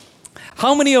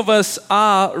How many of us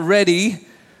are ready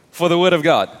for the Word of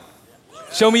God?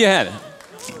 Show me your hand.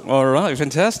 All right,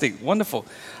 fantastic, wonderful.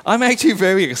 I'm actually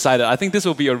very excited. I think this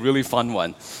will be a really fun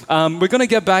one. We're going to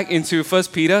get back into 1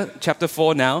 Peter chapter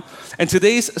 4 now. And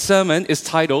today's sermon is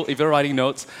titled, if you're writing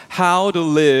notes, How to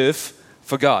Live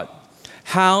for God.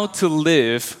 How to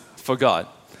live for God.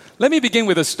 Let me begin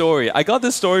with a story. I got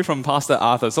this story from Pastor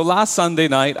Arthur. So last Sunday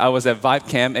night, I was at Vibe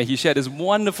Camp and he shared this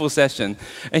wonderful session.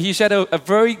 And he shared a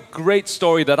very great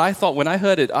story that I thought when I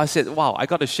heard it, I said, wow, I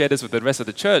got to share this with the rest of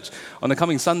the church on the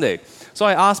coming Sunday. So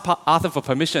I asked Arthur for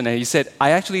permission and he said,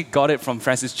 I actually got it from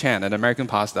Francis Chan, an American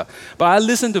pastor. But I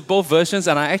listened to both versions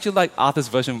and I actually like Arthur's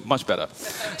version much better.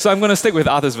 So I'm going to stick with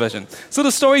Arthur's version. So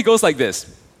the story goes like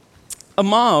this. A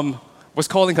mom was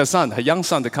calling her son, her young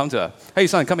son, to come to her. Hey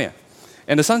son, come here.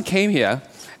 And the son came here,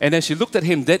 and then she looked at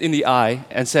him dead in the eye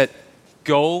and said,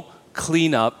 go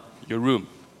clean up your room.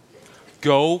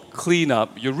 Go clean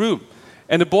up your room.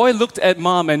 And the boy looked at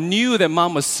mom and knew that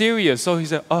mom was serious, so he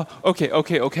said, oh,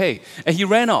 okay. And he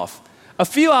ran off. A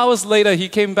few hours later, he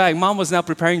came back. Mom was now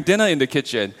preparing dinner in the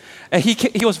kitchen. And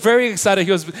he was very excited.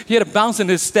 He had a bounce in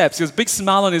his steps. He was a big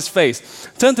smile on his face.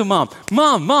 Turned to mom,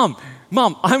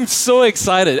 Mom, I'm so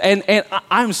excited and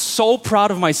I'm so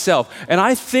proud of myself. And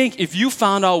I think if you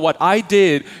found out what I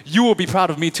did, you will be proud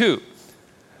of me too.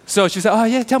 So she said, oh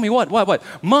yeah, tell me what?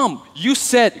 Mom, you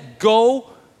said go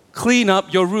clean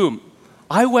up your room.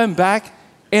 I went back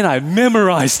and I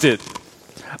memorized it.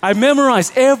 I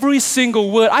memorized every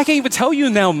single word. I can't even tell you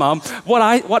now, Mom,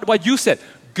 what you said.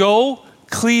 Go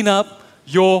clean up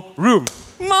your room.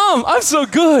 Mom, I'm so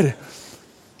good.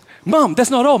 Mom, that's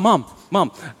not all,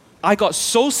 Mom. I got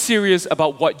so serious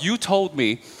about what you told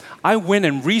me, I went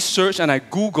and researched and I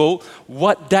Googled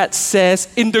what that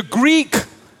says in the Greek.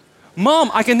 Mom,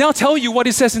 I can now tell you what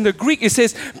it says in the Greek. It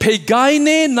says,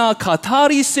 Pegaine na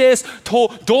katarises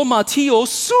to domatio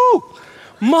su.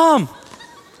 Mom,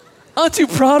 aren't you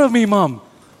proud of me, Mom?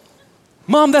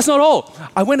 Mom, that's not all.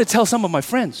 I went to tell some of my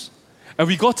friends. And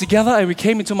we got together and we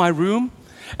came into my room.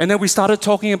 And then we started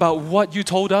talking about what you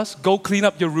told us. Go clean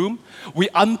up your room. We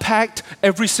unpacked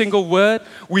every single word.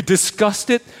 We discussed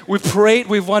it. We prayed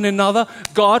with one another.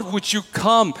 God, would you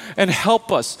come and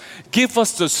help us? Give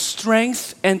us the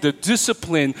strength and the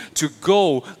discipline to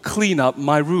go clean up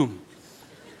my room.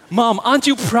 Mom, aren't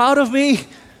you proud of me?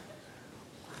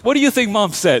 What do you think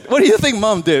Mom said? What do you think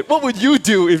Mom did? What would you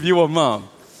do if you were Mom?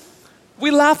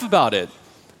 We laugh about it.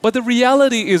 But the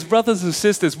reality is, brothers and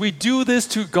sisters, we do this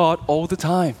to God all the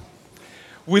time.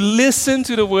 We listen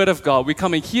to the Word of God. We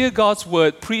come and hear God's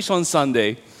Word preached on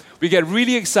Sunday. We get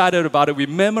really excited about it. We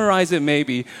memorize it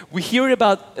maybe. We hear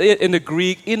about it in the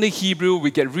Greek, in the Hebrew.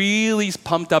 We get really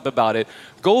pumped up about it.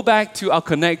 Go back to our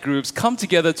Connect groups, come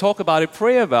together, talk about it,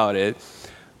 pray about it.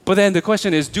 But then the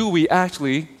question is, do we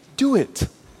actually do it?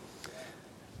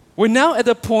 We're now at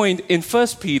the point in 1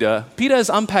 Peter. Peter has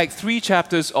unpacked 3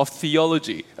 chapters of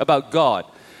theology about God.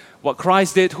 What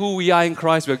Christ did, who we are in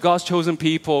Christ, we're God's chosen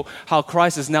people, how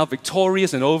Christ is now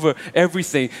victorious and over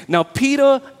everything. Now,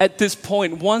 Peter, at this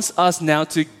point, wants us now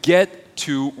to get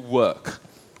to work.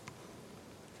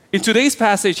 In today's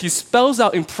passage, he spells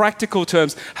out in practical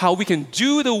terms how we can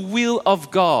do the will of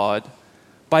God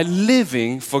by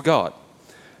living for God.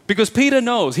 Because Peter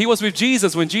knows, he was with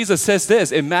Jesus when Jesus says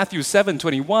this in Matthew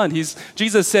 7:21.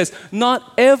 Jesus says,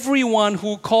 not everyone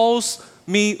who calls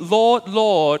me Lord,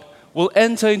 Lord will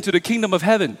enter into the kingdom of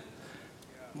heaven,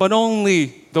 but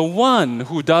only the one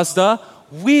who does the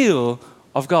will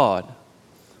of God.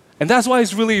 And that's why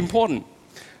it's really important.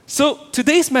 So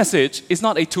today's message is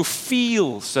not a to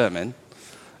feel sermon.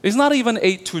 It's not even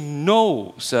a to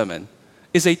know sermon.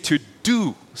 It's a to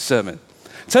do sermon.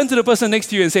 Turn to the person next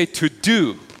to you and say, to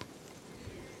do.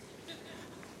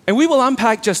 And we will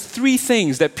unpack just 3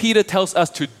 things that Peter tells us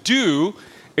to do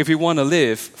if we want to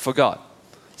live for God.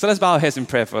 So let's bow our heads in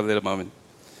prayer for a little moment.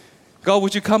 God,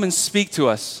 would you come and speak to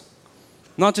us,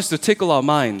 not just to tickle our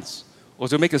minds or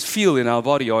to make us feel in our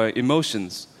body or our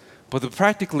emotions, but to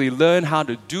practically learn how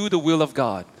to do the will of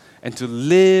God and to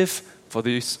live for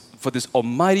this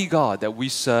almighty God that we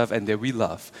serve and that we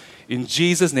love. In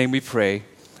Jesus' name we pray.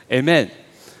 Amen.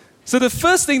 So the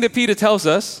first thing that Peter tells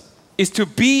us is to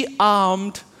be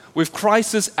armed with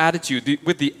Christ's attitude,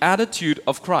 with the attitude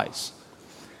of Christ.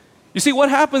 You see, what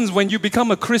happens when you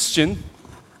become a Christian?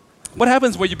 What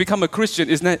happens when you become a Christian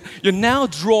is that you're now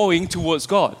drawing towards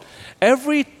God.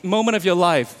 Every moment of your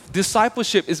life,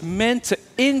 discipleship is meant to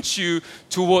inch you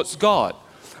towards God.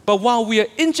 But while we are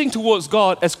inching towards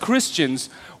God as Christians,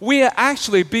 we are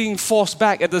actually being forced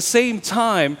back at the same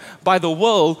time by the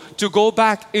world to go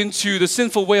back into the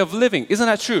sinful way of living. Isn't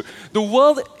that true? The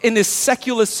world in its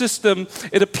secular system,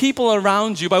 the people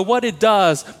around you, by what it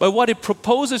does, by what it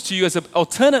proposes to you as an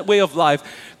alternate way of life,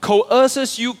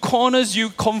 coerces you, corners you,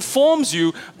 conforms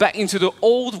you back into the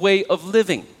old way of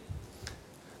living.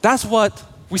 That's what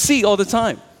we see all the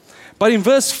time. But in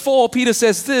verse 4, Peter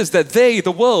says this, that they,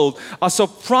 the world, are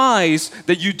surprised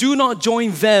that you do not join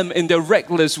them in their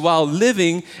reckless while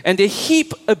living, and they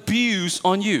heap abuse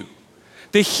on you.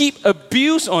 They heap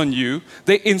abuse on you,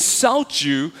 they insult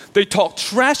you, they talk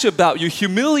trash about you,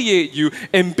 humiliate you,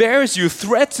 embarrass you,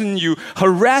 threaten you,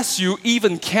 harass you,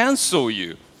 even cancel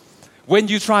you when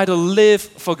you try to live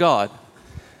for God.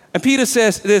 And Peter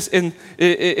says this in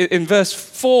verse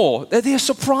 4, that they are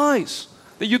surprised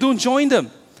that you don't join them.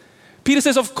 Peter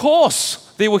says, of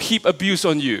course they will heap abuse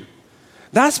on you.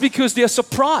 That's because they are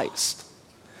surprised.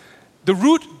 The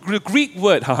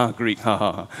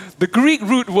Greek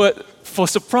root word for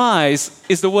surprise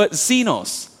is the word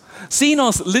xenos.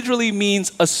 Xenos literally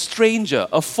means a stranger,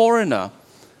 a foreigner.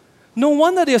 No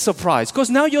wonder they're surprised,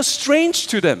 because now you're strange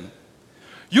to them.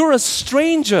 You're a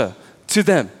stranger to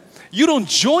them. You don't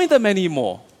join them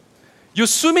anymore. You're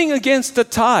swimming against the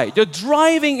tide. You're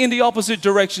driving in the opposite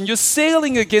direction. You're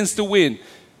sailing against the wind.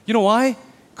 You know why?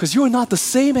 Because you are not the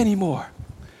same anymore.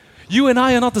 You and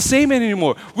I are not the same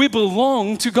anymore. We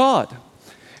belong to God.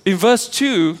 In verse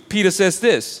 2, Peter says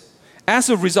this, as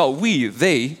a result,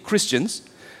 they, Christians,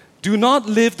 do not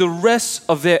live the rest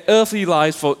of their earthly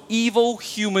lives for evil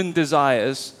human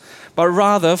desires, but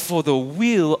rather for the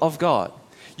will of God.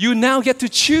 You now get to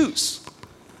choose.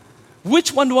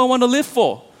 Which one do I want to live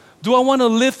for? Do I want to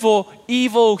live for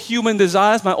evil human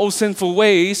desires, my old sinful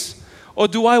ways, or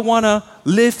do I want to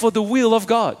live for the will of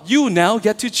God? You now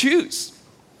get to choose.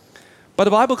 But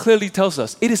the Bible clearly tells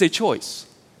us it is a choice.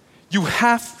 You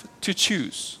have to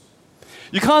choose.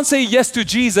 You can't say yes to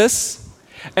Jesus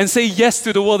and say yes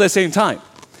to the world at the same time.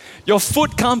 Your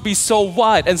foot can't be so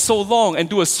wide and so long and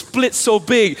do a split so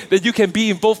big that you can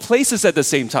be in both places at the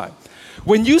same time.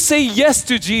 When you say yes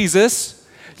to Jesus,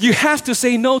 you have to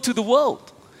say no to the world.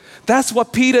 That's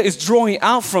what Peter is drawing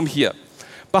out from here.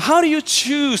 But how do you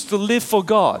choose to live for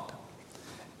God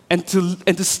and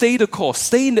to stay the course,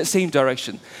 stay in that same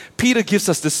direction? Peter gives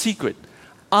us the secret.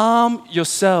 Arm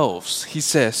yourselves, he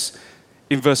says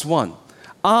in verse 1.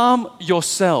 Arm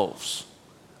yourselves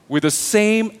with the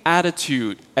same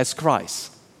attitude as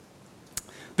Christ.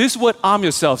 This word arm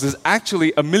yourselves is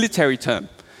actually a military term.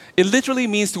 It literally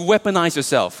means to weaponize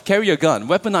yourself. Carry a gun,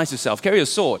 weaponize yourself, carry a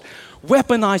sword.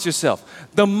 Weaponize yourself.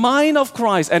 The mind of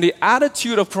Christ and the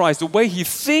attitude of Christ, the way he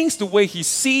thinks, the way he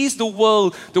sees the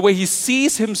world, the way he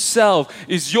sees himself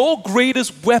is your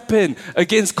greatest weapon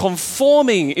against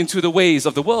conforming into the ways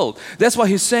of the world. That's why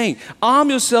he's saying,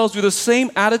 arm yourselves with the same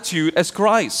attitude as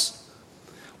Christ.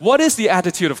 What is the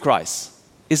attitude of Christ?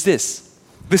 Is this.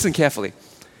 Listen carefully.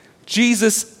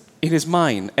 Jesus in his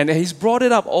mind, and he's brought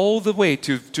it up all the way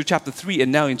to chapter 3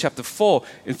 and now in chapter 4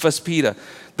 in 1 Peter.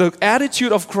 The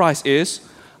attitude of Christ is,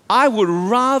 I would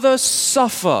rather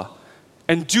suffer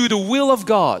and do the will of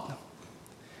God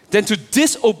than to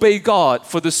disobey God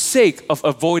for the sake of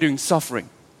avoiding suffering.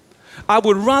 I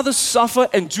would rather suffer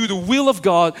and do the will of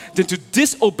God than to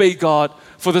disobey God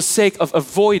for the sake of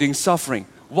avoiding suffering.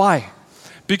 Why?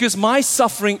 Because my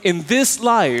suffering in this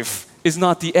life is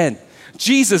not the end.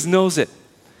 Jesus knows it.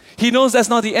 He knows that's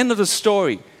not the end of the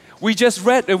story. We just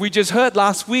read and we just heard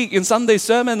last week in Sunday's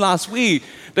sermon last week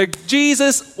that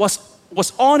Jesus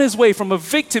was on his way from a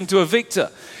victim to a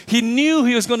victor. He knew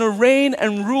he was going to reign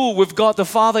and rule with God the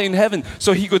Father in heaven,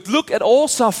 so he could look at all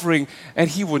suffering and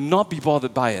he would not be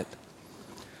bothered by it.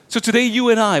 So today you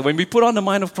and I, when we put on the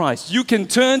mind of Christ, you can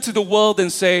turn to the world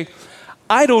and say,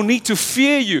 I don't need to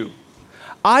fear you.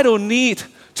 I don't need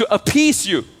to appease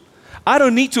you. I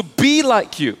don't need to be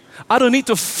like you. I don't need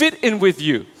to fit in with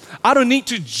you. I don't need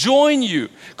to join you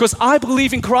because I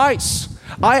believe in Christ.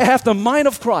 I have the mind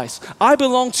of Christ. I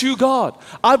belong to God.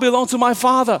 I belong to my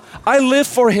Father. I live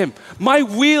for Him. My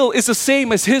will is the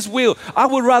same as His will. I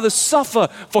would rather suffer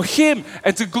for Him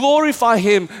and to glorify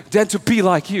Him than to be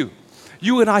like you.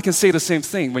 You and I can say the same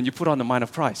thing when you put on the mind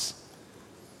of Christ.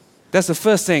 That's the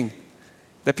first thing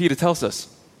that Peter tells us.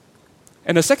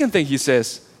 And the second thing he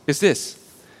says is this: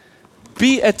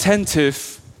 be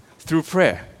attentive through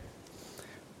prayer.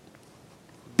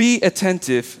 Be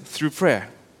attentive through prayer.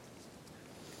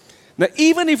 Now,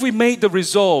 even if we made the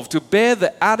resolve to bear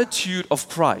the attitude of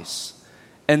Christ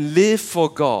and live for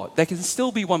God, there can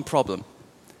still be one problem.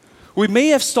 We may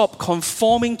have stopped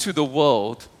conforming to the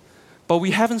world, but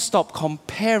we haven't stopped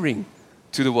comparing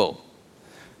to the world.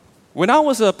 When I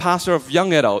was a pastor of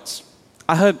young adults,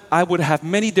 I heard I would have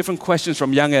many different questions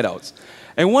from young adults.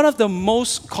 And one of the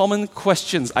most common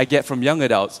questions I get from young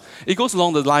adults, it goes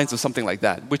along the lines of something like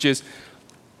that, which is,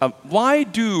 why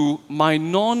do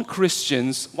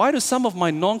some of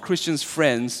my non-Christians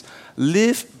friends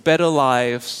live better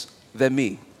lives than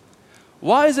me?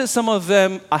 Why is it some of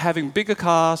them are having bigger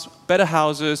cars, better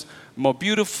houses, more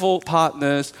beautiful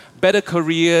partners, better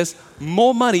careers,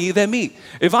 more money than me?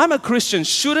 If I'm a Christian,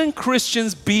 shouldn't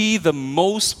Christians be the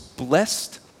most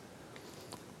blessed?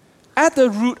 At the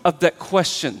root of that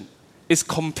question is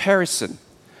comparison.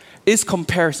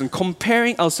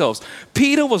 Comparing ourselves.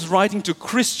 Peter was writing to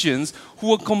Christians who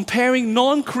were comparing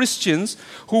non-Christians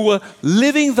who were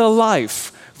living the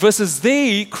life versus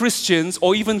they, Christians,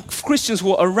 or even Christians who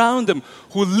were around them,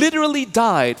 who literally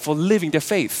died for living their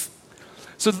faith.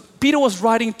 So Peter was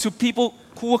writing to people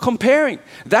who were comparing.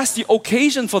 That's the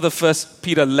occasion for the first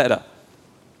Peter letter.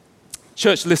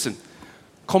 Church, listen.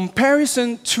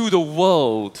 Comparison to the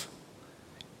world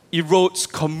erodes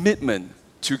commitment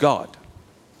to God.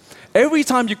 Every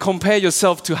time you compare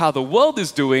yourself to how the world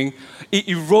is doing, it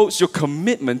erodes your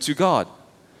commitment to God.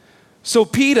 So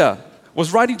Peter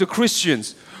was writing to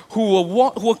Christians who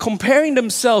were comparing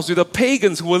themselves with the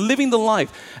pagans who were living the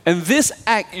life. And this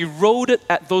act eroded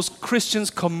at those Christians'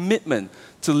 commitment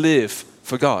to live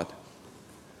for God.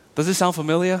 Does this sound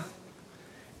familiar?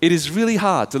 It is really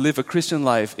hard to live a Christian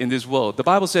life in this world. The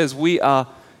Bible says we are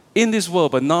in this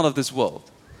world, but not of this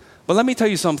world. But let me tell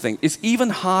you something. It's even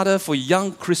harder for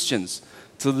young Christians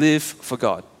to live for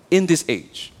God in this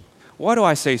age. Why do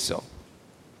I say so?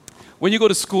 When you go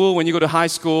to school, when you go to high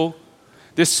school,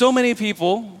 there's so many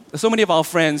people, so many of our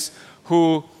friends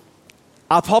who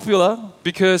are popular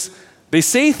because they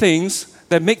say things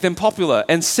that make them popular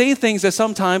and say things that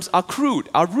sometimes are crude,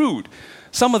 are rude.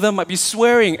 Some of them might be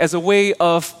swearing as a way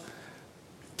of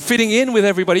fitting in with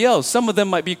everybody else. Some of them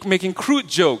might be making crude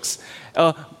jokes,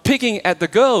 picking at the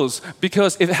girls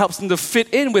because it helps them to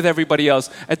fit in with everybody else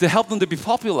and to help them to be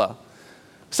popular.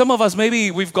 Some of us,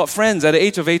 maybe we've got friends at the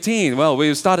age of 18.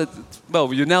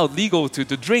 You're now legal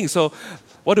to drink. So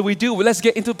what do? Let's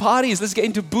get into parties. Let's get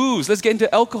into booze. Let's get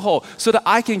into alcohol so that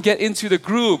I can get into the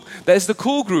group that is the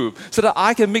cool group, so that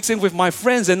I can mix in with my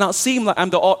friends and not seem like I'm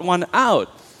the odd one out.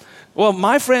 Well,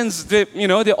 my friends,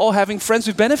 they're all having friends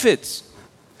with benefits.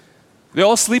 They're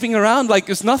all sleeping around like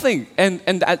it's nothing.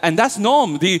 And that's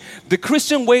norm. The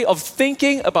Christian way of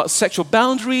thinking about sexual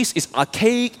boundaries is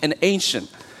archaic and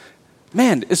ancient.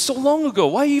 Man, it's so long ago.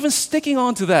 Why are you even sticking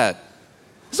on to that?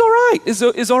 It's all right.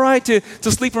 It's all right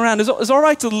to sleep around. It's all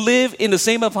right to live in the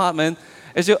same apartment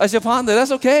as your partner.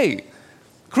 That's okay.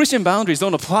 Christian boundaries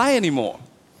don't apply anymore.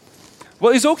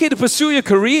 Well, it's okay to pursue your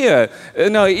career.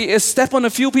 Step on a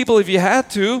few people if you had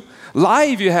to. Lie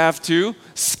if you have to.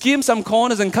 Skim some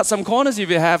corners and cut some corners if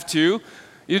you have to.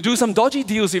 You do some dodgy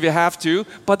deals if you have to.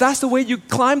 But that's the way you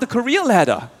climb the career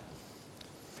ladder.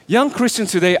 Young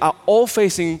Christians today are all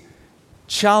facing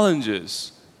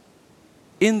challenges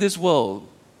in this world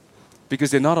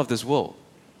because they're not of this world.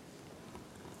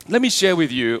 Let me share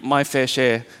with you my fair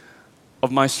share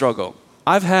of my struggle.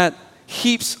 I've had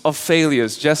heaps of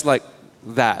failures just like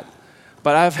that.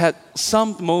 But I've had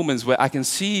some moments where I can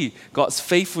see God's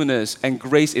faithfulness and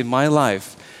grace in my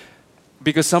life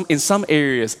because in some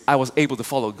areas I was able to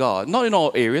follow God. Not in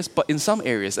all areas, but in some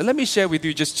areas. And let me share with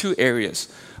you just 2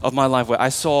 areas of my life where I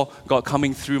saw God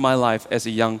coming through my life as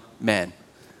a young man.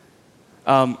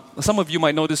 Some of you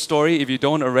might know this story if you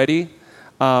don't already.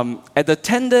 At the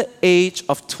tender age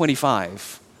of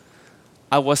 25,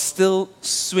 I was still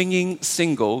swinging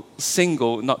single,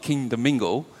 not king to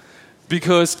mingle,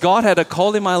 because God had a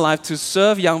call in my life to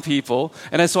serve young people.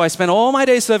 And so I spent all my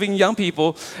days serving young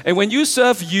people. And when you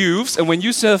serve youths and when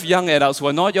you serve young adults who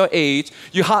are not your age,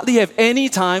 you hardly have any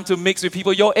time to mix with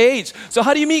people your age. So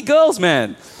how do you meet girls,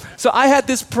 man? So I had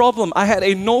this problem. I had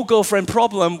a no-girlfriend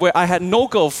problem where I had no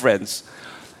girlfriends.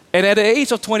 And at the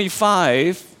age of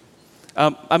 25,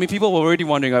 people were already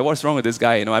wondering, like, what's wrong with this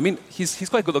guy? He's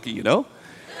quite good looking,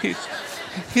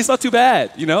 He's not too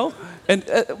bad, And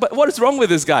but what is wrong with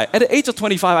this guy? At the age of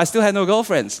 25, I still had no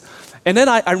girlfriends. And then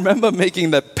I remember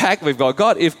making the pact with God.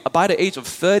 God, if by the age of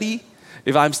 30,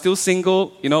 if I'm still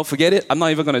single, forget it. I'm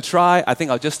not even going to try. I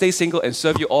think I'll just stay single and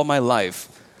serve you all my life.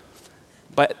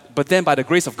 But then by the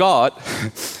grace of God,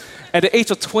 at the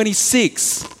age of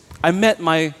 26, I met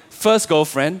my first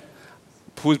girlfriend,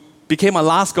 who became my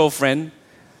last girlfriend,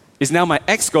 is now my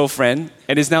ex-girlfriend,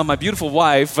 and is now my beautiful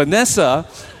wife, Vanessa.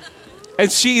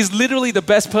 And she is literally the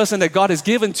best person that God has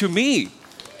given to me.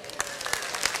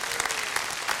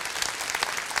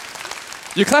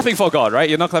 You're clapping for God, right?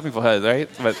 You're not clapping for her, right?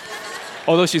 But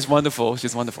although she's wonderful,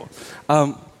 she's wonderful.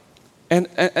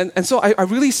 And so I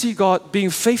really see God being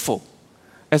faithful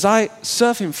as I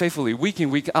serve Him faithfully week in,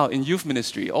 week out in youth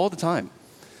ministry all the time.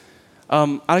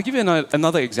 I'll give you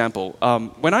another example.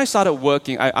 When I started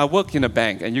working, I work in a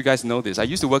bank, and you guys know this. I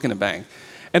used to work in a bank.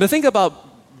 And the thing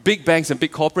about big banks and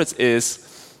big corporates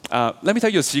is, let me tell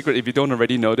you a secret if you don't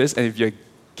already know this, and if you're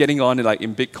getting on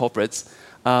in big corporates,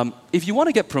 if you want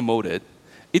to get promoted,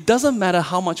 it doesn't matter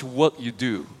how much work you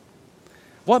do.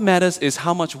 What matters is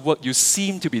how much work you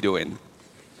seem to be doing.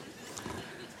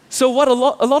 So a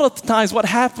lot of times what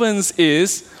happens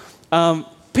is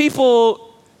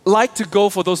people like to go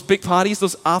for those big parties,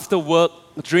 those after-work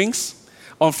drinks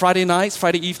on Friday nights,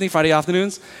 Friday evening, Friday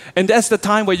afternoons. And that's the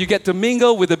time where you get to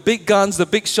mingle with the big guns, the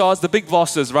big shots, the big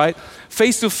bosses, right?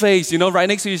 Face to face, right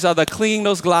next to each other, cleaning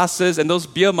those glasses and those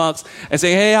beer mugs and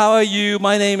saying, hey, how are you?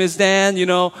 My name is Dan,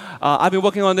 I've been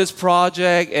working on this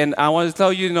project and I want to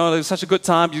tell you, it was such a good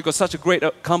time. You've got such a great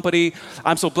company.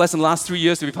 I'm so blessed in the last 3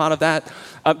 years to be part of that.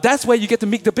 That's where you get to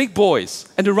meet the big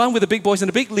boys and to run with the big boys in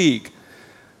the big league.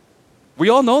 We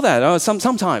all know that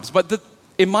sometimes. But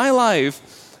in my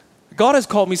life, God has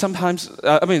called me sometimes,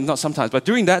 not sometimes, but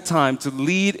during that time to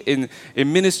lead in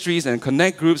ministries and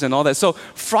connect groups and all that. So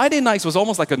Friday nights was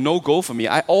almost like a no-go for me.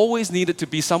 I always needed to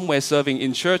be somewhere serving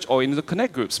in church or in the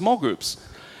connect groups, small groups.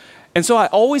 And so I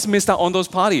always missed out on those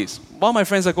parties. While my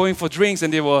friends are going for drinks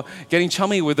and they were getting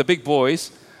chummy with the big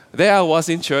boys, there I was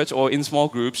in church or in small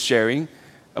groups sharing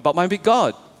about my big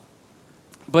God.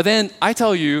 But then I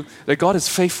tell you that God is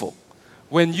faithful.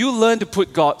 When you learn to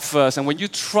put God first and when you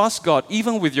trust God,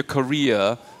 even with your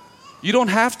career, you don't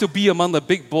have to be among the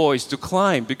big boys to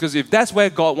climb, because if that's where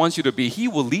God wants you to be, He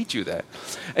will lead you there.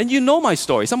 And you know my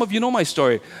story. Some of you know my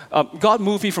story. God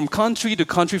moved me from country to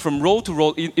country, from role to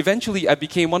role. Eventually, I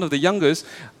became one of the youngest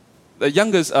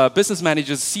business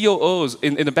managers, COOs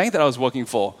in the bank that I was working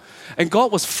for. And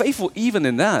God was faithful even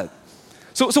in that.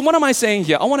 So what am I saying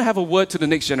here? I want to have a word to the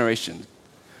next generation,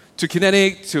 to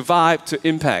Kinetic, to Vibe, to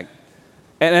Impact.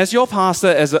 And as your pastor,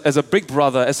 as a big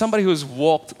brother, as somebody who's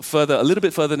walked a little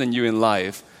bit further than you in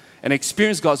life and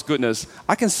experienced God's goodness,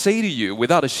 I can say to you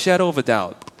without a shadow of a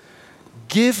doubt,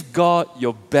 give God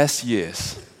your best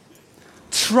years.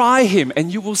 Try Him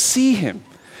and you will see Him.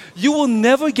 You will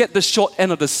never get the short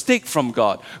end of the stick from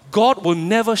God. God will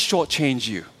never shortchange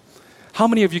you. How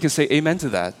many of you can say amen to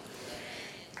that?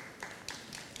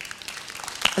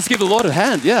 Let's give the Lord a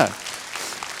hand, yeah.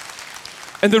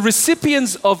 And the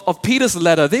recipients of Peter's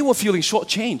letter, they were feeling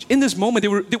shortchanged. In this moment,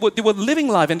 they were living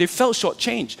life and they felt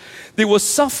shortchanged. They were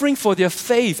suffering for their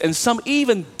faith, and some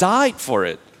even died for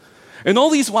it. And all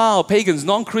these while, pagans,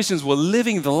 non-Christians were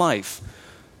living the life.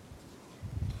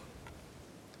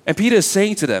 And Peter is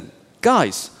saying to them,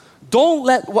 guys, don't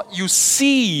let what you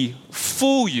see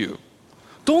fool you.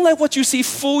 Don't let what you see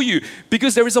fool you,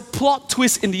 because there is a plot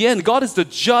twist in the end. God is the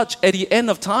judge at the end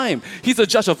of time. He's the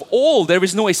judge of all. There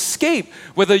is no escape,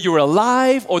 whether you're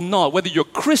alive or not, whether you're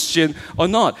Christian or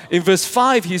not. In verse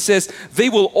 5, he says, they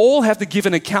will all have to give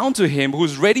an account to Him who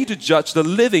is ready to judge the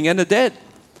living and the dead.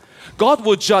 God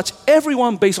will judge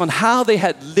everyone based on how they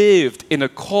had lived in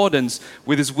accordance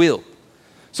with His will.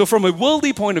 So from a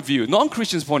worldly point of view,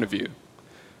 non-Christian's point of view,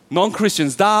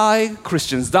 non-Christians die,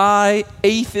 Christians die,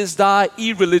 atheists die,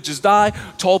 irreligious die,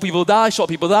 tall people die, short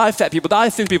people die, fat people die,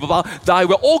 thin people die.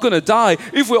 We're all going to die.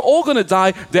 If we're all going to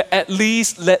die, then at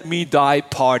least let me die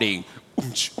partying.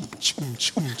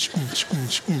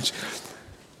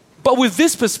 But with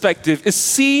this perspective, it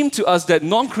seemed to us that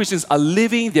non-Christians are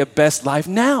living their best life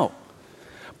now.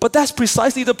 But that's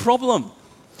precisely the problem.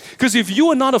 Because if you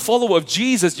are not a follower of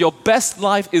Jesus, your best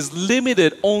life is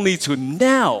limited only to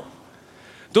now.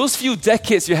 Those few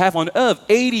decades you have on earth,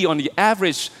 80 on the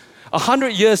average,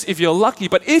 100 years if you're lucky.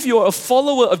 But if you're a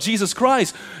follower of Jesus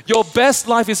Christ, your best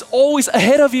life is always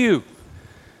ahead of you.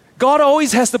 God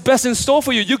always has the best in store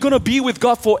for you. You're going to be with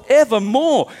God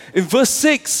forevermore. In verse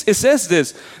 6, it says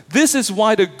this. This is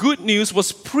why the good news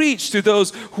was preached to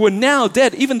those who are now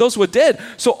dead, even those who are dead.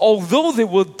 So although they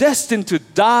were destined to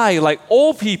die like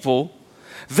all people,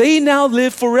 they now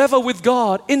live forever with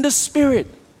God in the Spirit.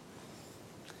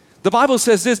 The Bible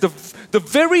says this, the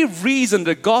very reason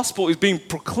the gospel is being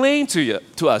proclaimed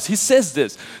to us, he says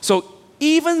this. So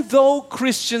even though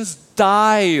Christians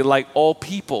die like all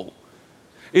people,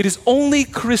 it is only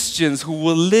Christians who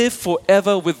will live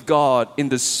forever with God in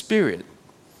the Spirit.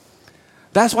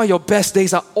 That's why your best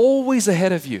days are always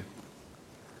ahead of you.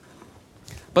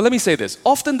 But let me say this.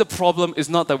 Often the problem is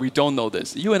not that we don't know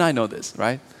this. You and I know this,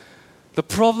 right? The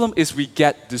problem is we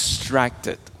get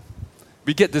distracted.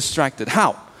 We get distracted.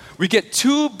 How? We get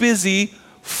too busy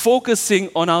focusing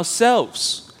on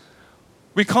ourselves.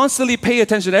 We constantly pay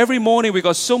attention. Every morning we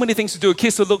got so many things to do,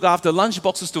 kids to look after, lunch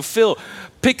boxes to fill,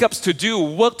 pickups to do,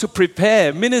 work to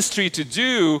prepare, ministry to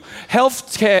do,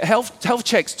 health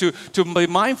checks to be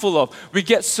mindful of. We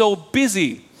get so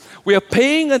busy. We are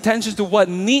paying attention to what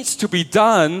needs to be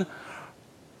done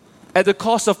at the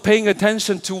cost of paying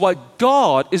attention to what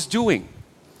God is doing.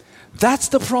 That's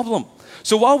the problem.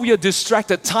 So while we are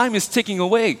distracted, time is ticking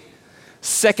away.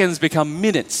 Seconds become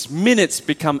minutes, minutes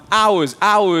become hours,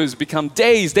 hours become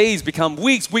days, days become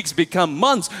weeks, weeks become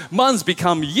months, months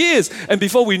become years. And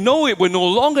before we know it, we're no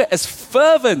longer as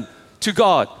fervent to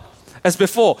God as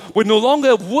before. We're no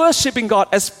longer worshiping God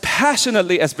as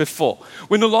passionately as before.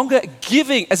 We're no longer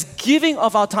giving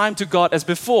of our time to God as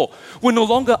before. We're no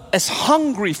longer as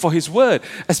hungry for His word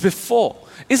as before.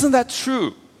 Isn't that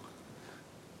true?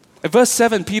 In verse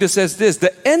 7, Peter says this,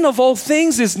 the end of all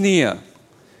things is near.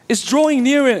 It's drawing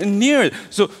nearer and nearer.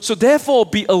 So therefore,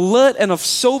 be alert and of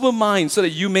sober mind so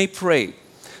that you may pray.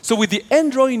 So with the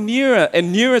end drawing nearer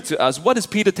and nearer to us, what is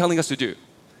Peter telling us to do?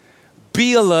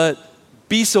 Be alert,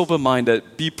 be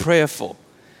sober-minded, be prayerful.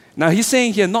 Now he's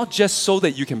saying here, not just so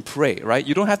that you can pray, right?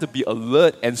 You don't have to be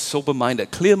alert and sober-minded,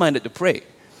 clear-minded to pray.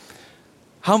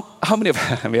 How many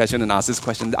of, maybe I shouldn't ask this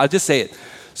question, I'll just say it.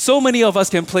 So many of us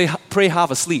can pray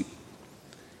half asleep.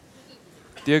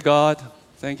 Dear God,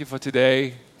 thank you for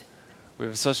today. We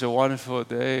have such a wonderful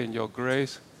day in your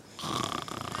grace.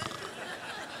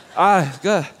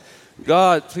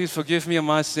 God, please forgive me of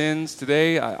my sins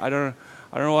today. I don't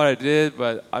know what I did,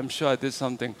 but I'm sure I did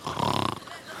something.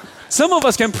 Some of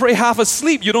us can pray half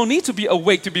asleep. You don't need to be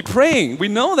awake to be praying. We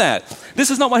know that.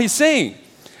 This is not what he's saying.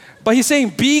 But he's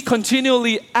saying be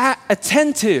continually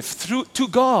attentive to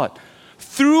God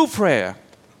through prayer.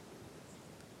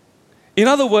 In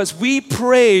other words, we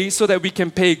pray so that we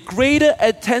can pay greater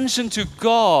attention to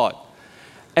God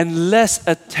and less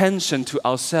attention to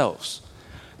ourselves.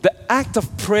 The act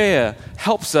of prayer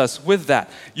helps us with that.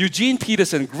 Eugene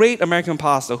Peterson, great American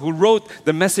pastor who wrote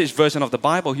the Message version of the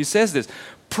Bible, he says this,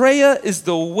 prayer is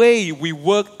the way we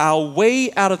work our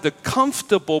way out of the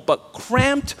comfortable but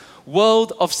cramped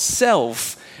world of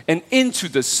self and into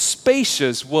the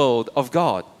spacious world of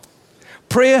God.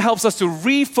 Prayer helps us to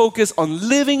refocus on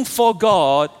living for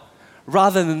God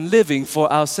rather than living for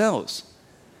ourselves.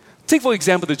 Take, for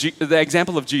example, the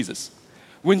example of Jesus.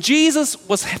 When Jesus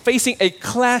was facing a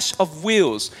clash of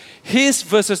wills, His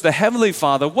versus the Heavenly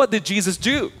Father, what did Jesus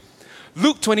do?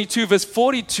 Luke 22 verse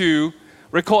 42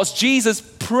 records Jesus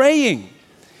praying.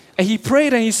 And He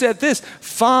prayed and He said this,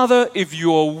 Father, if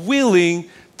you are willing,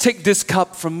 take this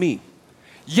cup from me.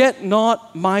 Yet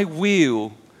not my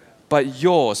will, but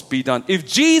yours be done. If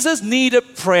Jesus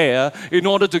needed prayer in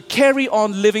order to carry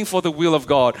on living for the will of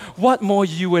God, what more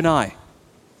you and I?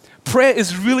 Prayer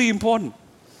is really important.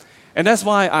 And that's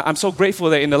why I'm so grateful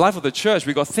that in the life of the church,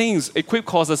 we got things, equip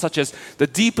courses such as the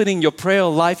Deepening Your Prayer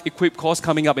Life equip course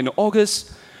coming up in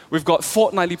August. We've got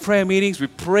fortnightly prayer meetings. We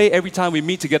pray every time we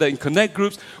meet together in connect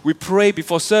groups. We pray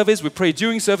before service. We pray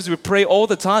during service. We pray all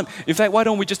the time. In fact, why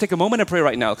don't we just take a moment and pray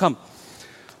right now? Come.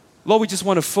 Lord, we just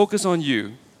want to focus on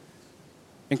you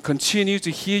and continue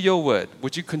to hear your word.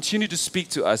 Would you continue to speak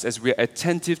to us as we are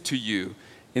attentive to you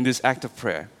in this act of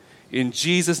prayer? In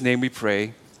Jesus' name we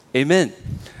pray. Amen.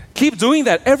 Keep doing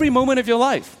that every moment of your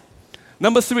life.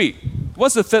 Number 3,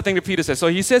 what's the third thing that Peter says? So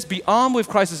he says, be armed with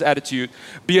Christ's attitude,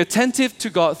 be attentive to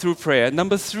God through prayer.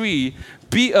 Number 3,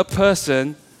 be a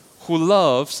person who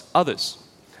loves others.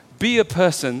 Be a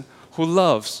person who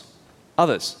loves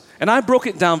others. And I broke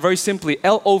it down very simply,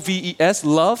 L-O-V-E-S,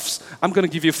 loves. I'm going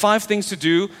to give you 5 things to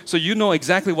do so you know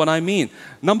exactly what I mean.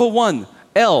 Number 1,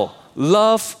 L,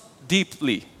 love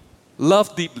deeply.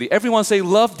 Love deeply. Everyone say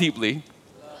love deeply.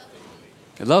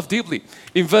 Love deeply.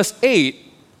 In verse 8,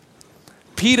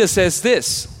 Peter says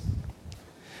this,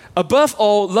 above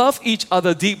all, love each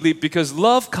other deeply because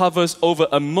love covers over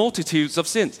a multitude of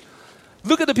sins.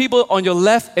 Look at the people on your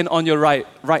left and on your right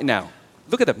now.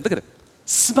 Look at them.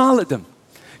 Smile at them.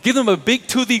 Give them a big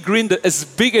toothy grin as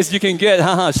big as you can get.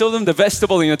 Show them the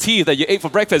vegetable in your teeth that you ate for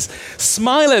breakfast.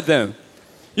 Smile at them.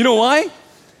 You know why?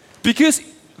 Because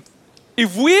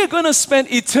if we're going to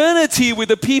spend eternity with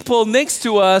the people next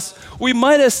to us, we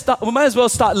might as well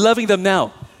start loving them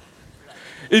now.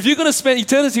 If you're going to spend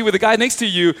eternity with the guy next to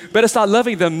you, better start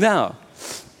loving them now.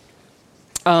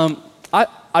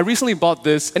 I recently bought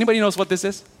this. Anybody knows what this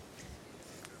is?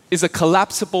 It's a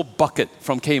collapsible bucket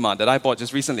from Kmart that I bought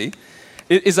just recently.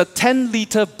 It is a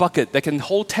 10-liter bucket that can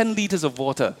hold 10 liters of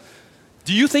water.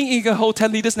 Do you think it can hold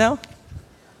 10 liters now?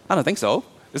 I don't think so.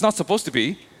 It's not supposed to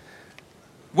be.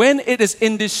 When it is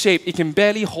in this shape, it can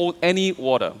barely hold any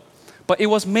water. but it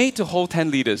was made to hold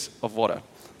 10 liters of water.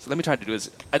 So let me try to do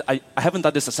this. I haven't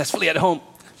done this successfully at home.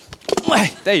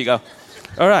 There you go.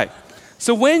 All right.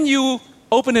 So when you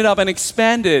open it up and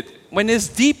expand it, when it's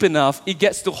deep enough, it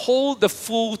gets to hold the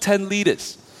full 10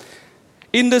 liters.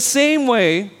 In the same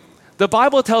way, the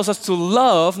Bible tells us to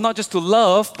love, not just to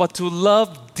love, but to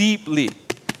love deeply.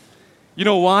 You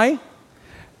know why?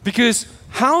 Because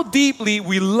how deeply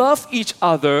we love each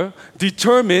other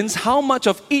determines how much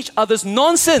of each other's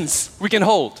nonsense we can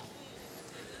hold.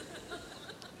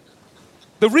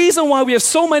 The reason why we have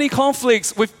so many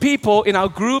conflicts with people in our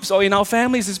groups or in our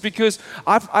families is because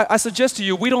I suggest to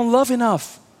you, we don't love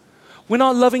enough. We're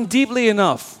not loving deeply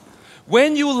enough.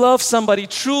 When you love somebody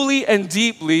truly and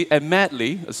deeply and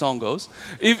madly, a song goes,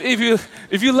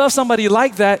 if you love somebody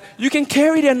like that, you can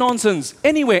carry their nonsense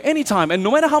anywhere, anytime. And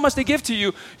no matter how much they give to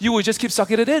you, you will just keep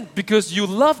sucking it in because you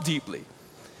love deeply.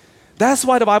 That's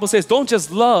why the Bible says, don't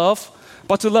just love,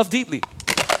 but to love deeply.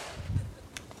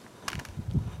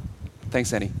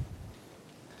 Thanks, Annie.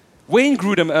 Wayne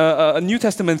Grudem, a New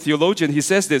Testament theologian, he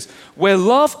says this, where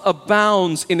love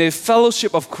abounds in a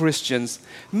fellowship of Christians,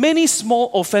 many small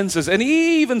offenses, and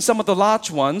even some of the large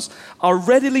ones, are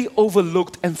readily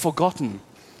overlooked and forgotten.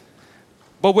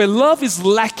 But where love is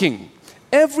lacking,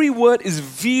 every word is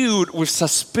viewed with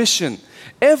suspicion.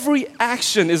 Every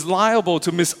action is liable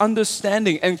to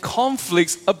misunderstanding, and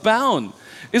conflicts abound.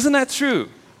 Isn't that true?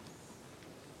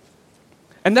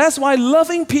 And that's why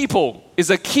loving people is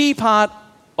a key part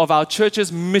of our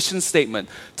church's mission statement.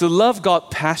 To love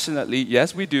God passionately,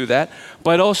 yes, we do that,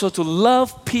 but also to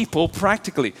love people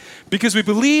practically. Because we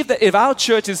believe that if our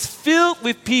church is filled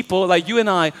with people like you and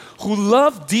I who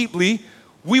love deeply,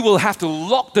 we will have to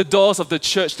lock the doors of the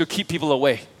church to keep people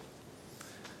away.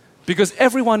 Because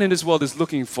everyone in this world is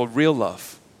looking for real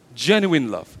love,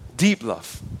 genuine love, deep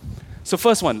love. So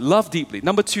first one, love deeply.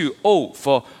 Number two, O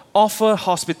for offer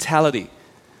hospitality.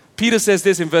 Peter says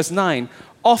this in verse 9,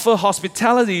 offer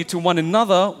hospitality to one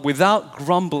another without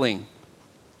grumbling.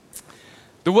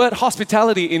 The word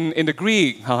hospitality in the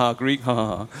Greek,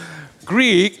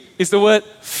 Greek is the word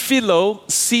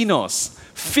philoxenos.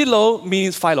 Philo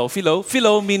means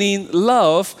philo meaning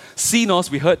love.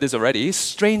 Xenos, we heard this already,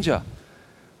 stranger.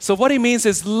 So what it means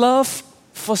is love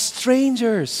for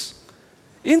strangers.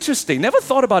 Interesting, never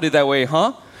thought about it that way,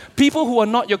 huh? People who are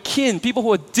not your kin, people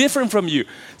who are different from you,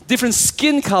 different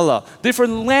skin color,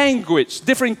 different language,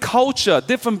 different culture,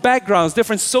 different backgrounds,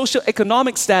 different social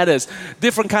economic status,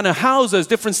 different kind of houses,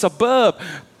 different suburb,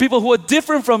 people who are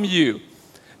different from you.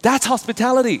 That's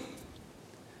hospitality.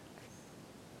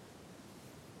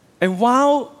 And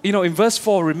while, in verse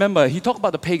 4, remember, he talked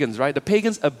about the pagans, right? The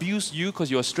pagans abuse you because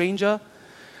you're a stranger.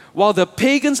 While the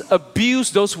pagans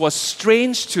abuse those who are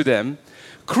strange to them,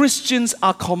 Christians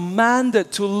are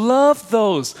commanded to love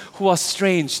those who are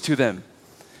strange to them.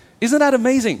 Isn't that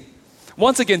amazing?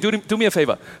 Once again, do me a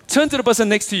favor. Turn to the person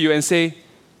next to you and say,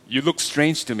 you look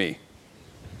strange to me.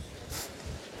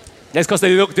 That's because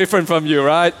they look different from you,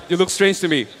 right? You look strange to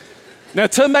me. Now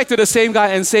turn back to the same guy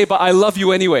and say, but I love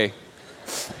you anyway.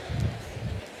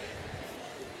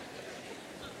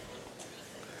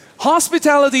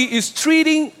 Hospitality is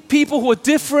treating people who are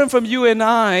different from you and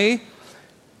I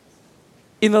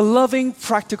in a loving,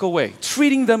 practical way.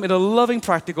 Treating them in a loving,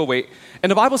 practical way.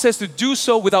 And the Bible says to do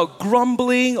so without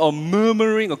grumbling or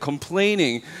murmuring or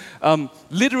complaining.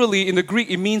 Literally, in the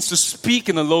Greek, it means to speak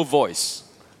in a low voice.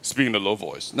 Speak in a low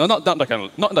voice. No, not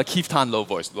the Keith Tan low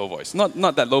voice.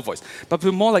 Not that low voice. But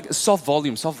more like soft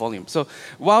volume. So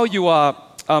while you are...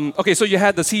 so you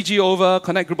had the CG over,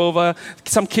 Connect group over,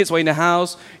 some kids were in the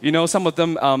house, some of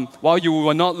them, while you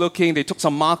were not looking, they took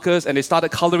some markers and they started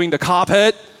coloring the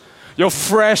carpet. Your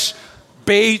fresh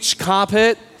beige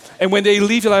carpet, and when they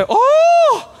leave, you're like,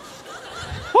 oh!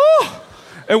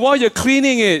 And while you're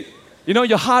cleaning it,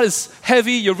 your heart is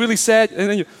heavy, you're really sad, and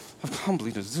then I can't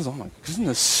believe this. Oh my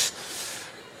goodness.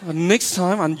 Next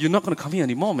time, you're not going to come here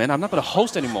anymore, man. I'm not going to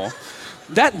host anymore.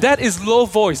 That is low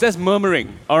voice, that's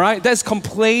murmuring, all right? That's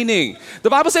complaining. The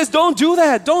Bible says, don't do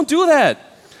that.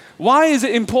 Why is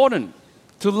it important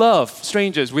to love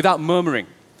strangers without murmuring?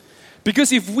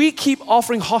 Because if we keep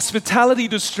offering hospitality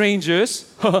to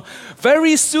strangers,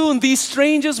 very soon these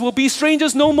strangers will be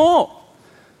strangers no more.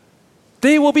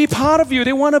 They will be part of you.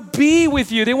 They want to be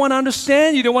with you. They want to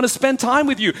understand you. They want to spend time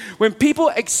with you. When people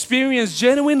experience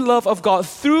genuine love of God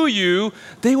through you,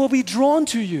 they will be drawn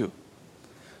to you.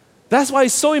 That's why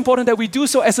it's so important that we do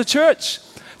so as a church.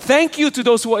 Thank you to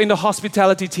those who are in the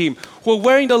hospitality team, who are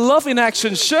wearing the Love in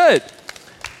Action shirt.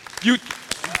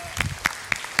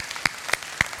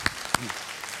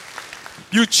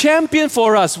 You champion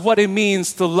for us what it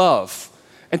means to love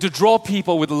and to draw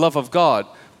people with the love of God.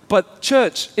 But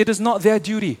church, it is not their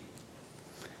duty.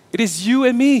 It is you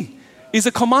and me. It's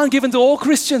a command given to all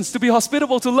Christians to be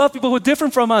hospitable, to love people who are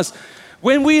different from us.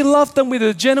 When we love them with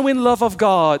a genuine love of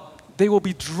God, they will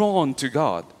be drawn to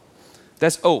God.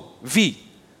 That's O. V.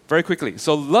 Very quickly.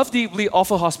 So love deeply,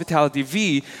 offer hospitality.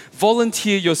 V,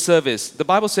 volunteer your service. The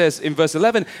Bible says in verse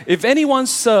 11, if anyone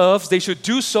serves, they should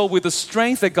do so with the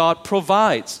strength that God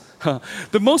provides.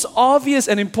 The most obvious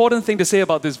and important thing to say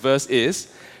about this verse is,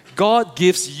 God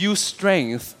gives you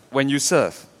strength when you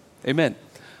serve. Amen.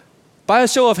 By a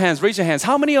show of hands, raise your hands.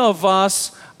 How many of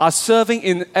us are serving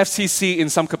in FCC in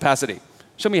some capacity?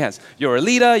 Show me your hands. You're a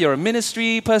leader, you're a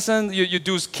ministry person, you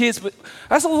do kids.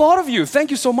 That's a lot of you. Thank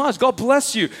you so much. God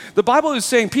bless you. The Bible is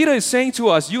saying, Peter is saying to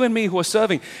us, you and me who are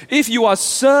serving, if you are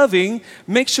serving,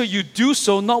 make sure you do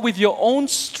so not with your own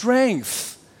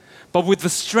strength, but with the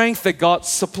strength that God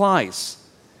supplies.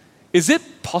 Is it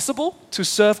possible to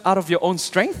serve out of your own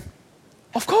strength?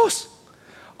 Of course.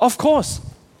 Of course.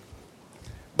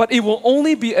 But it will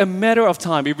only be a matter of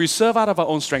time if we serve out of our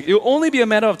own strength. It will only be a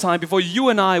matter of time before you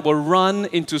and I will run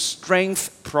into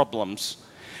strength problems,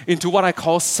 into what I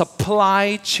call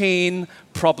supply chain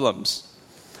problems,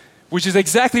 which is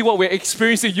exactly what we're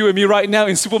experiencing, you and me, right now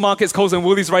in supermarkets, Coles and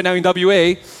Woolies right now in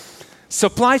WA.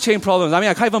 Supply chain problems. I mean,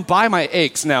 I can't even buy my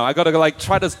eggs now. I got to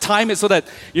try to time it so that,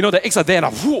 the eggs are there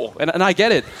and I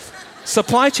get it.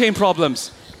 Supply chain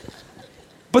problems.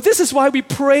 But this is why we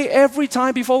pray every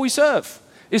time before we serve.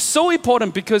 It's so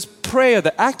important because prayer,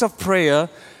 the act of prayer,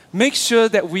 makes sure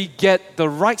that we get the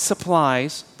right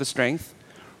supplies, the strength,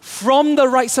 from the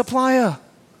right supplier.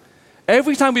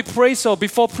 Every time we pray so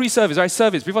before pre-service,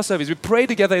 right? Before service, we pray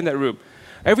together in that room.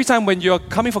 Every time when you're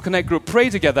coming for Connect Group, pray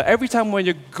together. Every time when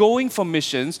you're going for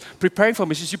missions, preparing for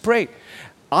missions, you pray.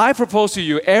 I propose to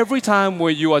you, every time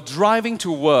when you are driving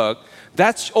to work,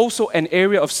 that's also an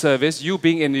area of service, you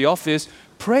being in the office,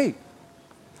 pray.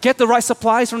 Get the right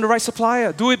supplies from the right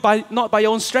supplier. Do it not by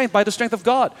your own strength, by the strength of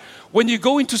God. When you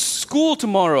go into school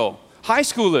tomorrow, high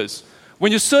schoolers,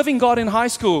 when you're serving God in high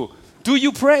school, do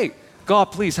you pray?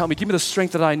 God, please help me. Give me the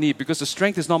strength that I need because the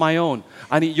strength is not my own.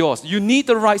 I need yours. You need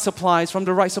the right supplies from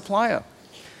the right supplier.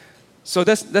 So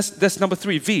that's number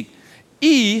 3, V.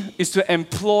 E is to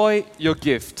employ your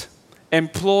gift.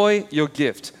 Employ your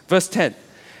gift. Verse 10.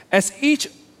 As each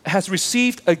has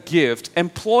received a gift,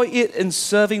 employ it in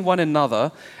serving one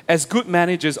another as good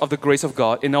managers of the grace of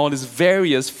God in all its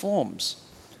various forms.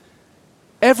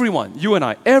 Everyone, you and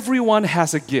I, everyone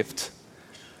has a gift.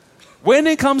 When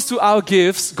it comes to our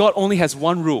gifts, God only has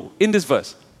one rule in this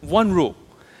verse. One rule.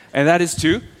 And that is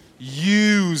to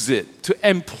use it, to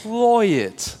employ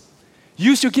it.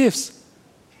 Use your gifts.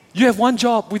 You have one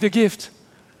job with your gift.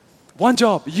 One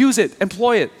job. Use it.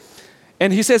 Employ it.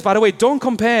 And he says, by the way, don't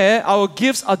compare. Our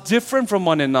gifts are different from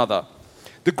one another.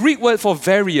 The Greek word for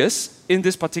various in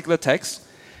this particular text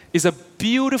is a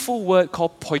beautiful word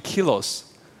called poikilos.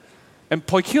 And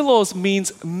poikilos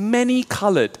means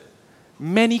many-colored,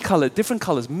 different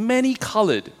colors,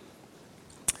 many-colored.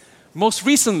 Most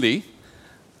recently,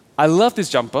 I love this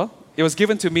jumper. It was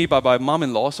given to me by my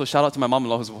mom-in-law, so shout out to my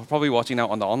mom-in-law who's probably watching now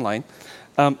on the online.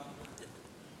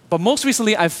 But most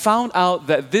recently, I found out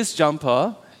that this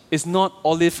jumper is not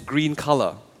olive green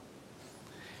color.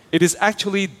 It is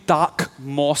actually dark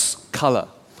moss color.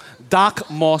 Dark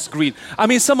moss green. I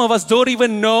mean, some of us don't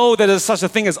even know that there's such a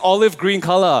thing as olive green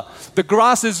color. The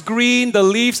grass is green, the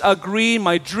leaves are green,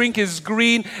 my drink is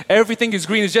green, everything is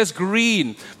green, it's just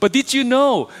green. But did you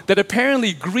know that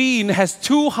apparently green has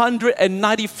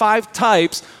 295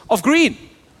 types of green?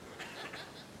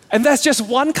 And that's just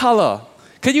one color.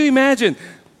 Can you imagine?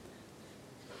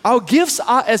 Our gifts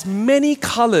are as many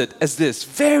colored as this,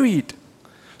 varied.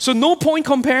 So no point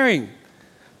comparing.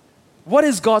 What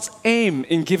is God's aim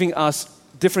in giving us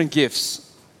different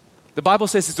gifts? The Bible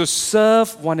says it's to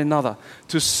serve one another,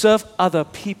 to serve other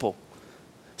people.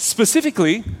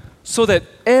 Specifically, so that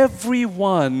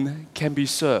everyone can be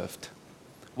served.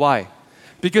 Why?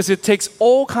 Because it takes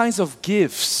all kinds of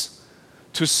gifts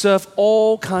to serve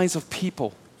all kinds of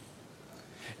people.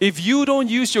 If you don't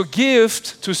use your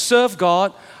gift to serve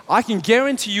God, I can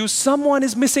guarantee you someone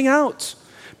is missing out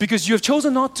because you have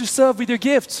chosen not to serve with your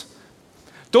gift.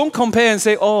 Don't compare and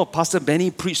say, oh, Pastor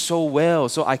Benny preached so well,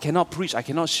 so I cannot preach, I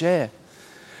cannot share.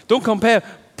 Don't compare,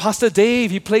 Pastor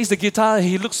Dave, he plays the guitar and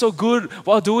he looks so good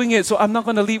while doing it, so I'm not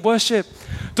going to lead worship.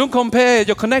 Don't compare,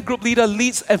 your Connect Group leader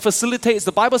leads and facilitates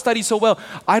the Bible study so well.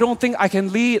 I don't think I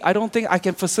can lead, I don't think I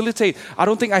can facilitate, I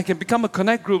don't think I can become a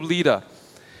Connect Group leader.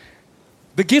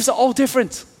 The gifts are all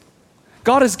different.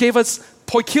 God has gave us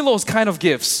poikilos kind of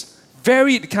gifts,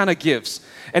 varied kind of gifts.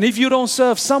 And if you don't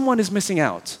serve, someone is missing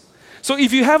out. So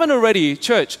if you haven't already,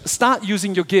 church, start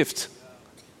using your gift.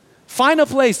 Find a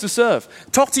place to serve.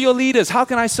 Talk to your leaders. How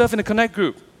can I serve in a connect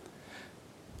group?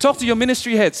 Talk to your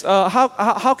ministry heads.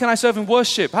 How can I serve in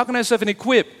worship? How can I serve in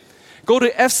equip? Go to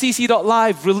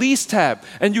fcc.live, release tab,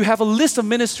 and you have a list of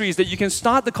ministries that you can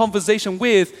start the conversation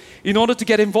with in order to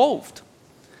get involved.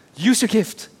 Use your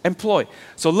gift. Employ.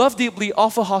 So love deeply,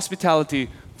 offer hospitality,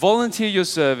 volunteer your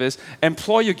service,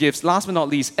 employ your gifts. Last but not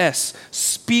least, S,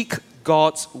 speak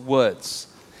God's words.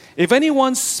 If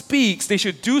anyone speaks, they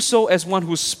should do so as one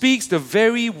who speaks the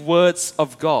very words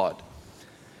of God.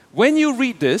 When you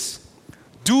read this,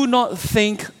 do not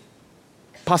think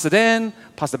Pastor Dan,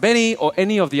 Pastor Benny, or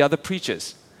any of the other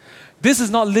preachers. This is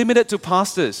not limited to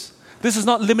pastors. This is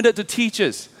not limited to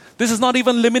teachers. This is not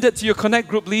even limited to your connect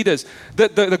group leaders.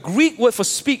 The Greek word for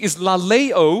speak is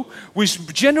laleo, which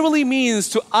generally means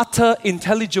to utter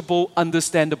intelligible,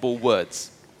 understandable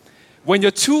words. When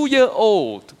your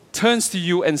 2-year-old turns to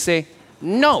you and say,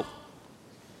 no,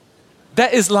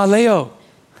 that is laleo.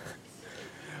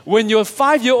 When your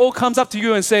 5-year-old comes up to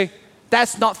you and say,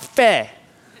 that's not fair,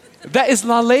 that is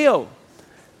laleo.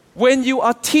 When you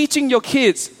are teaching your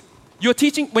kids,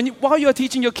 while you are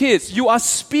teaching your kids, you are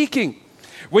speaking.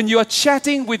 When you are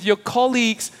chatting with your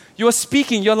colleagues, you are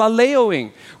speaking, you're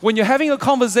laleoing. When you're having a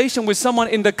conversation with someone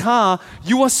in the car,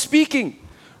 you are speaking.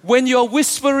 When you are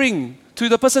whispering to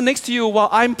the person next to you while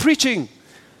I'm preaching,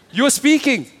 you are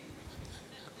speaking.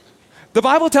 The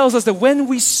Bible tells us that when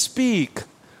we speak,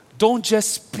 don't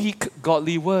just speak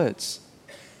godly words.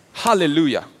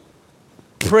 Hallelujah.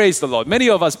 Praise the Lord. Many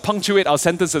of us punctuate our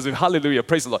sentences with hallelujah.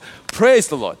 Praise the Lord. Praise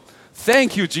the Lord.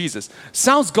 Thank you, Jesus.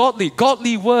 Sounds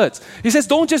godly words. He says,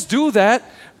 don't just do that,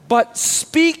 but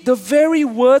speak the very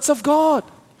words of God.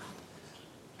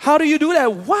 How do you do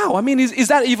that? Wow, I mean, is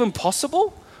that even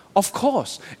possible? Of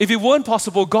course. If it weren't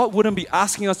possible, God wouldn't be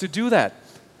asking us to do that.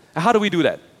 And how do we do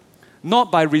that?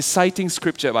 Not by reciting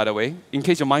scripture, by the way, in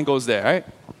case your mind goes there, right?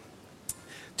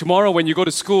 Tomorrow when you go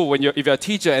to school, if you're a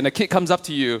teacher and a kid comes up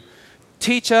to you,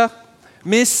 teacher,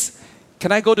 miss,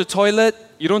 can I go to the toilet?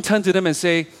 You don't turn to them and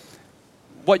say,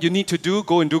 what you need to do,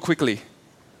 go and do quickly.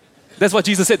 That's what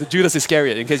Jesus said to Judas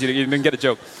Iscariot, in case you didn't get a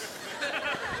joke.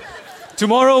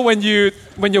 Tomorrow when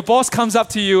your boss comes up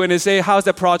to you and they say, how's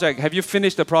the project? Have you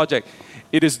finished the project?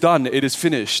 It is done, it is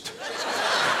finished.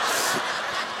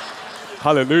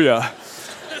 Hallelujah.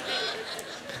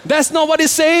 That's not what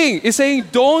it's saying. It's saying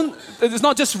it's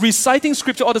not just reciting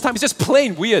scripture all the time. It's just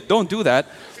plain weird. Don't do that.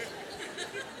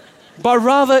 But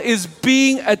rather is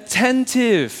being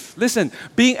attentive. Listen,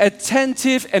 being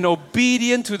attentive and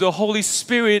obedient to the Holy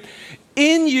Spirit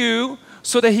in you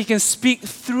so that He can speak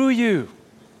through you.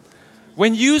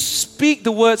 When you speak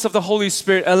the words of the Holy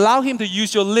Spirit, allow Him to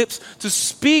use your lips to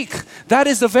speak. That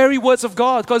is the very words of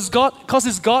God, because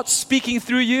it's God speaking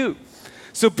through you.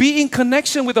 So be in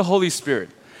connection with the Holy Spirit.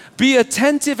 Be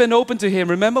attentive and open to Him.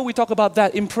 Remember, we talk about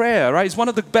that in prayer, right? It's one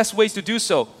of the best ways to do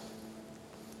so.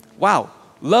 Wow.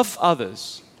 Love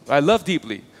others, right? Love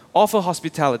deeply. Offer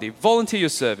hospitality. Volunteer your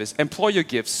service. Employ your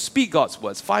gifts. Speak God's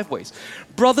words. 5 ways.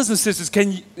 Brothers and sisters,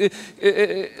 can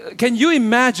you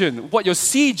imagine what your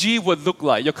CG would look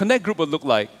like, your connect group would look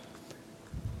like,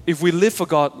 if we live for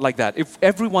God like that? If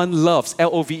everyone loves,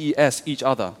 L-O-V-E-S, each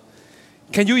other.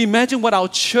 Can you imagine what our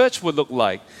church would look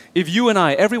like if you and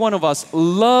I, every one of us,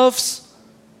 loves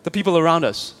the people around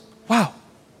us? Wow.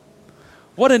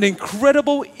 What an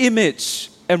incredible image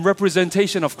and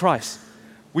representation of Christ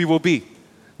we will be.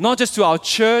 Not just to our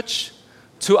church,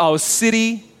 to our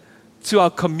city, to our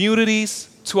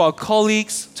communities, to our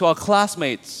colleagues, to our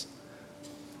classmates.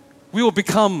 We will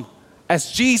become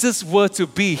as Jesus were to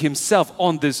be Himself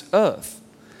on this earth.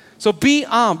 So be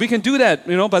armed. We can do that,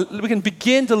 but we can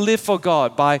begin to live for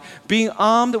God by being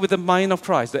armed with the mind of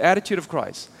Christ, the attitude of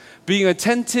Christ, being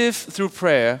attentive through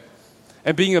prayer,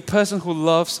 and being a person who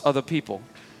loves other people.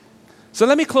 So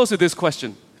let me close with this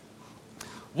question.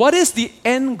 What is the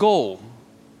end goal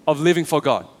of living for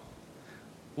God?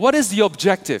 What is the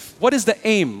objective? What is the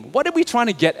aim? What are we trying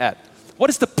to get at? What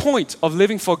is the point of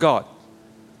living for God?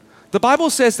 The Bible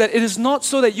says that it is not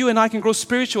so that you and I can grow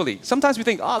spiritually. Sometimes we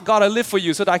think, God, I live for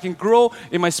you so that I can grow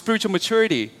in my spiritual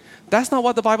maturity. That's not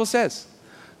what the Bible says.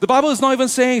 The Bible is not even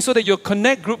saying so that your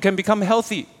connect group can become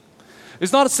healthy.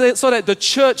 It's not so that the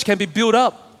church can be built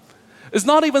up. It's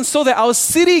not even so that our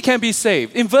city can be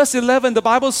saved. In verse 11, the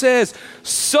Bible says,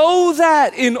 so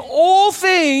that in all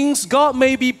things God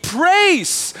may be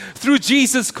praised through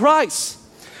Jesus Christ.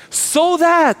 So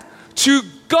that to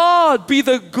God be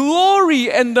the glory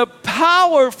and the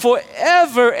power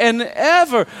forever and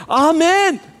ever.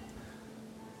 Amen.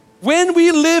 When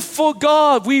we live for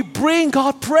God, we bring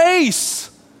God praise.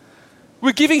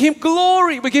 We're giving Him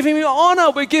glory. We're giving Him honor.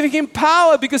 We're giving Him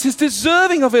power because He's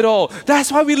deserving of it all.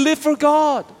 That's why we live for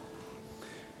God.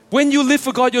 When you live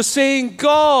for God, you're saying,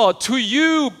 God, to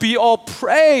you be all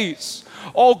praise,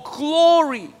 all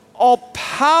glory, all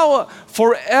power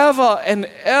forever and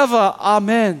ever.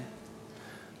 Amen.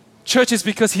 Church is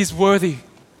because He's worthy.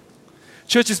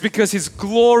 Church is because He's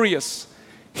glorious.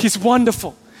 He's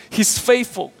wonderful. He's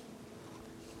faithful.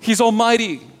 He's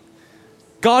almighty.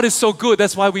 God is so good.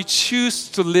 That's why we choose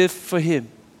to live for Him.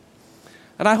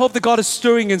 And I hope that God is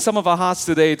stirring in some of our hearts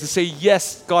today to say,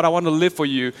 yes, God, I want to live for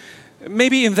you.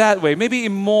 Maybe in that way, maybe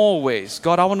in more ways.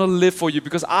 God, I want to live for you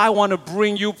because I want to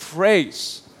bring you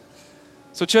praise.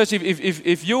 So church,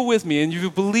 if you're with me and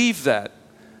you believe that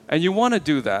and you want to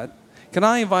do that, can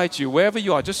I invite you, wherever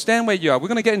you are, just stand where you are. We're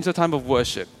going to get into a time of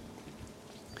worship.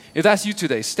 If that's you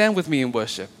today, stand with me in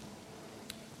worship.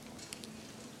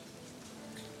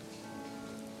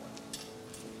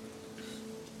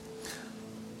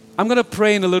 I'm going to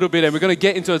pray in a little bit and we're going to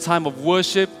get into a time of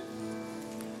worship.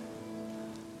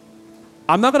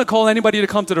 I'm not going to call anybody to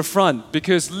come to the front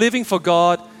because living for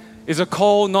God is a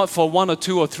call not for 1 or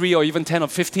 2 or 3 or even 10 or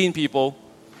 15 people.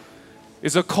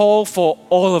 It's a call for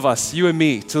all of us, you and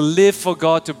me, to live for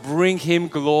God, to bring Him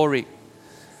glory.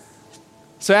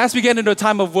 So as we get into a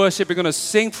time of worship, we're going to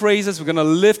sing praises, we're going to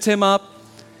lift Him up.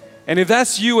 And if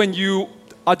that's you and you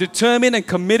are determined and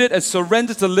committed and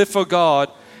surrendered to live for God,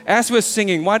 as we're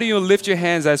singing, why don't you lift your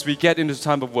hands as we get into the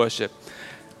time of worship?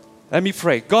 Let me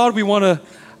pray. God, we want to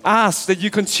ask that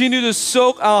you continue to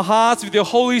soak our hearts with your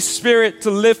Holy Spirit to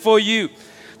live for you,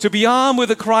 to be armed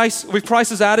with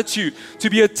Christ's attitude, to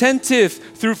be attentive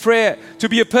through prayer, to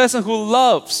be a person who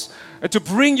loves, and to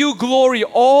bring you glory,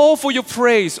 all for your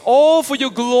praise, all for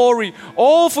your glory,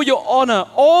 all for your honor,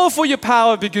 all for your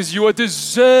power, because you are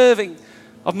deserving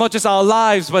of not just our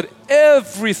lives, but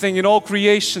everything in all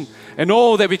creation and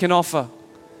all that we can offer.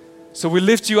 So we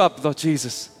lift you up, Lord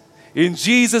Jesus. In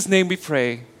Jesus' name we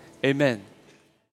pray. Amen.